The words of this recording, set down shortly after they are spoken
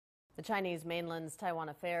The Chinese mainland's Taiwan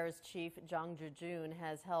Affairs Chief Zhang Zhijun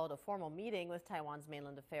has held a formal meeting with Taiwan's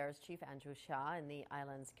Mainland Affairs Chief Andrew Hsia in the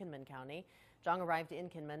island's Kinmen County. Zhang arrived in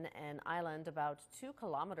Kinmen, an island about 2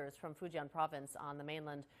 kilometers from Fujian province on the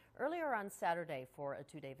mainland, earlier on Saturday for a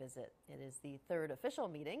 2-day visit. It is the third official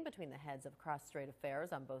meeting between the heads of Cross-Strait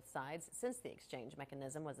affairs on both sides since the exchange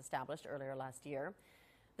mechanism was established earlier last year.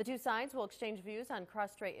 The two sides will exchange views on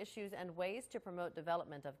cross-strait issues and ways to promote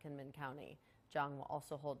development of Kinmen County. Zhang will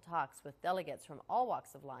also hold talks with delegates from all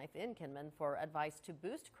walks of life in Kinmen for advice to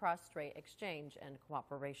boost cross-strait exchange and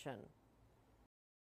cooperation.